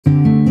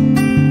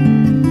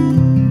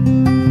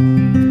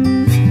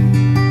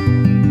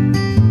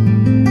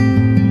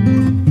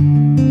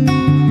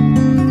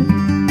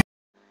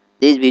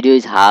This video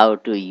is how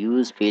to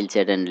use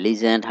Fieldset and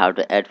legend, how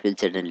to add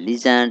Fieldset and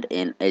legend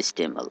in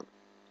HTML.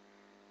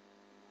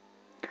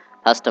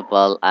 First of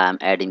all, I am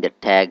adding the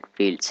tag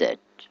Fieldset.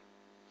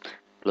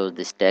 Close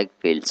this tag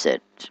Fieldset.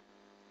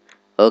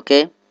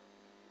 Okay.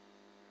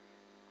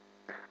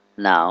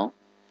 Now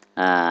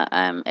I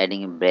am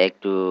adding a break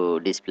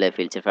to display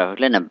Fieldset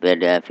perfectly. Now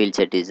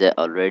Fieldset is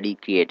already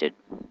created.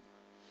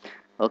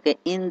 Okay.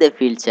 In the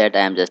Fieldset, I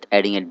am just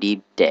adding a div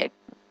tag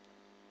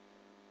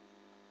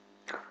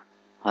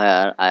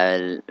where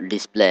I'll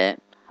display,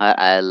 where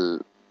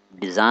I'll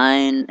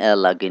design a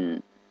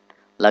login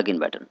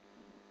button.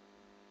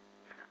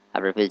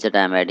 After Fieldset, I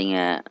am adding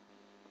a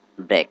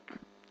break.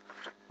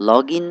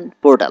 Login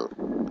portal,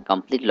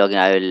 complete login.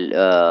 I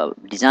will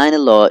design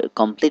a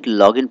complete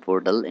login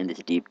portal in this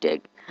div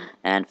tag,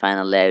 and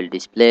finally I will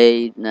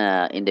display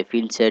in the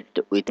field set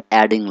with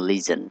adding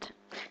legend.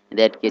 In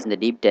that case, in the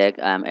div tag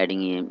I am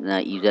adding in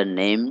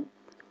username,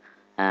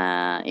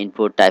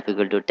 input type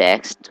equal to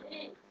text.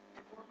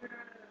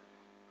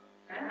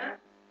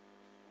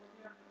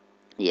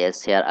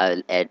 Yes, here I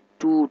will add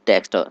two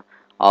text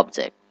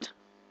object.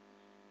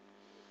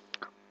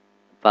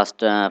 First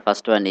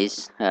one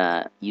is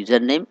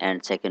username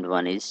and second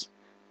one is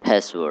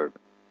password.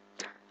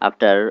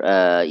 After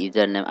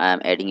username I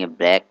am adding a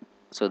break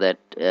so that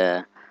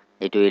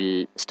it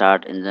will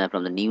start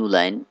from the new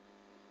line.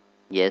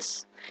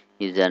 Yes,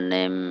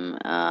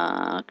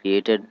 username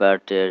created,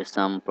 but there's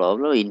some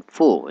problem.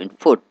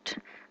 Input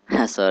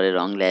sorry,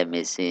 wrongly I'm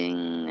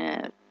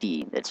missing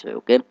t, that's why.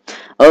 Okay.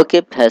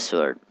 Okay,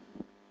 password.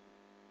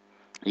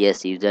 Yes,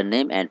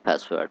 username and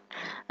password.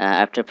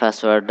 After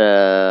password,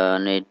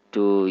 need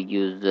to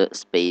use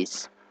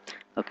space.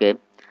 Okay,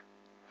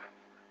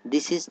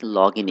 this is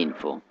login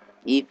info.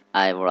 If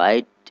I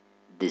write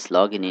this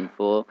login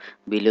info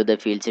below the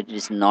field set, it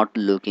is not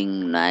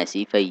looking nice.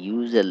 If I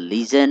use a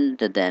legend,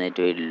 then it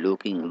will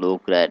looking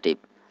lucrative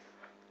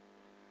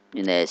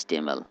in the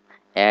HTML.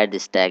 Add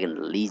this tag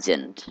in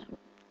legend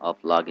of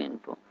login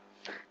info.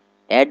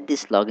 Add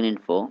this login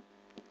info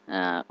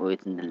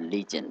within the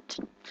legend.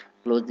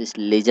 Close this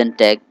legend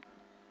tag.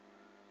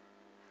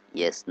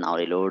 Yes, now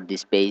reload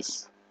this page.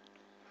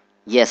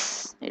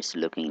 Yes, it's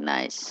looking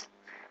nice.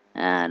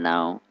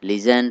 Now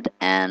legend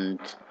and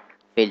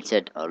field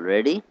set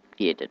already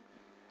created.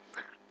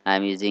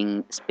 I'm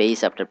using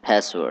space after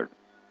password.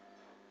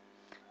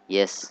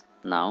 Yes,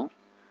 now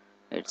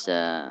it's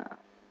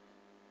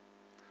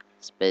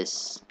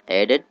space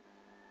added.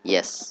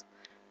 Yes,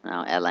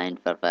 now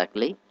aligned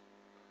perfectly.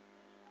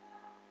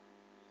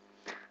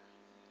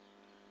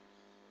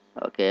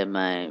 Okay,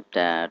 my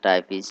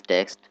type is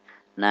text.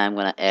 Now I'm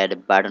gonna add a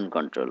button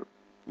control.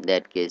 In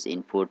that case,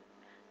 input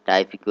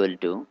type equal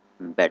to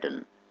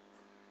button.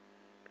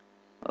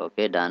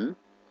 Okay, done.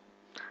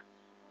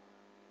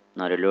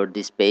 Now reload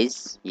this page.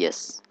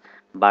 Yes,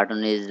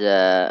 button is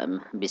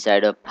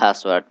beside of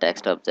password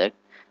text object.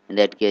 In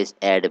that case,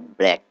 add a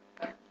break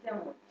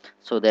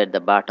so that the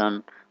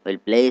button will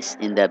place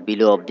in the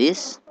below of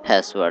this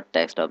password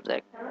text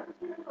object.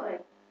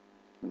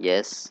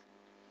 Yes,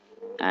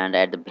 and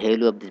at the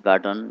value of this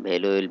button,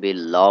 value will be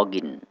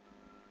login.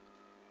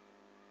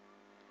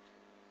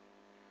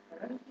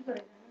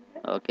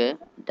 Okay,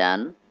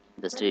 done.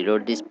 Just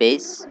reload this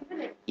page.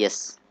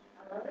 Yes,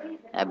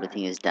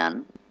 everything is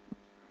done.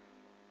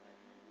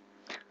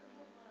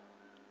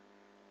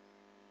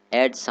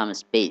 Add some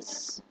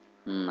space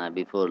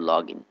before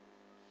login.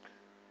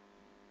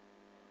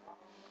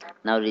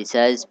 Now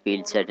resize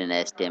field set in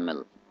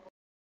HTML.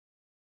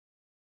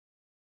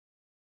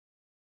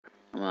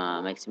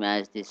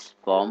 Maximize this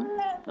form.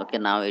 Okay,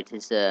 now it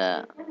is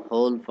a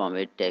whole form.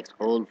 It takes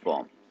whole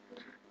form.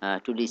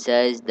 To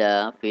resize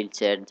the field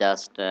set,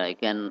 just you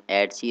can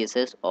add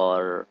CSS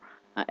or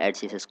add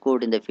CSS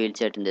code in the field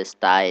set in the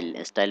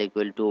style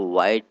equal to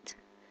white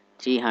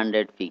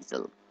 300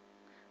 pixel.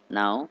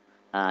 Now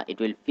it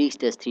will fix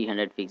this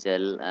 300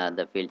 pixel.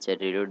 The field set,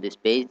 reload this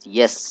page.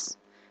 Yes,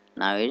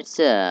 now it's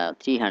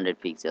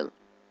 300 pixel.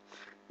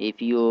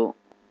 If you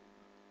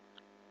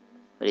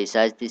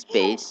resize this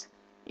page,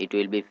 it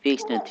will be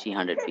fixed in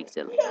 300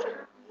 pixel.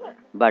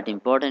 But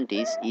important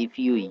is, if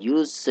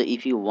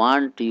you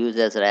want to use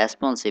as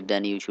responsive,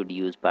 then you should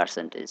use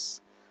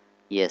percentage.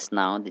 Yes,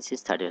 now this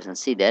is 30%.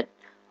 See that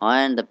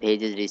when the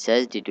page is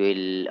resized, it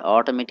will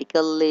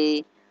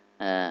automatically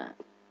uh,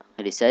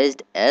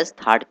 resized as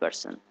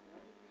 30%.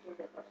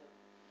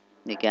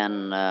 You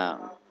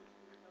can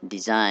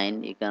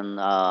design, you can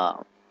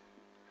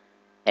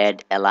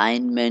add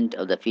alignment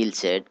of the field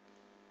set.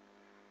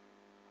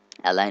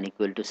 Align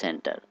equal to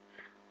center.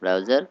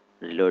 Browser,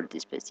 reload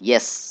this page.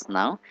 Yes,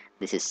 now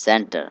this is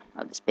center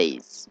of this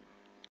page.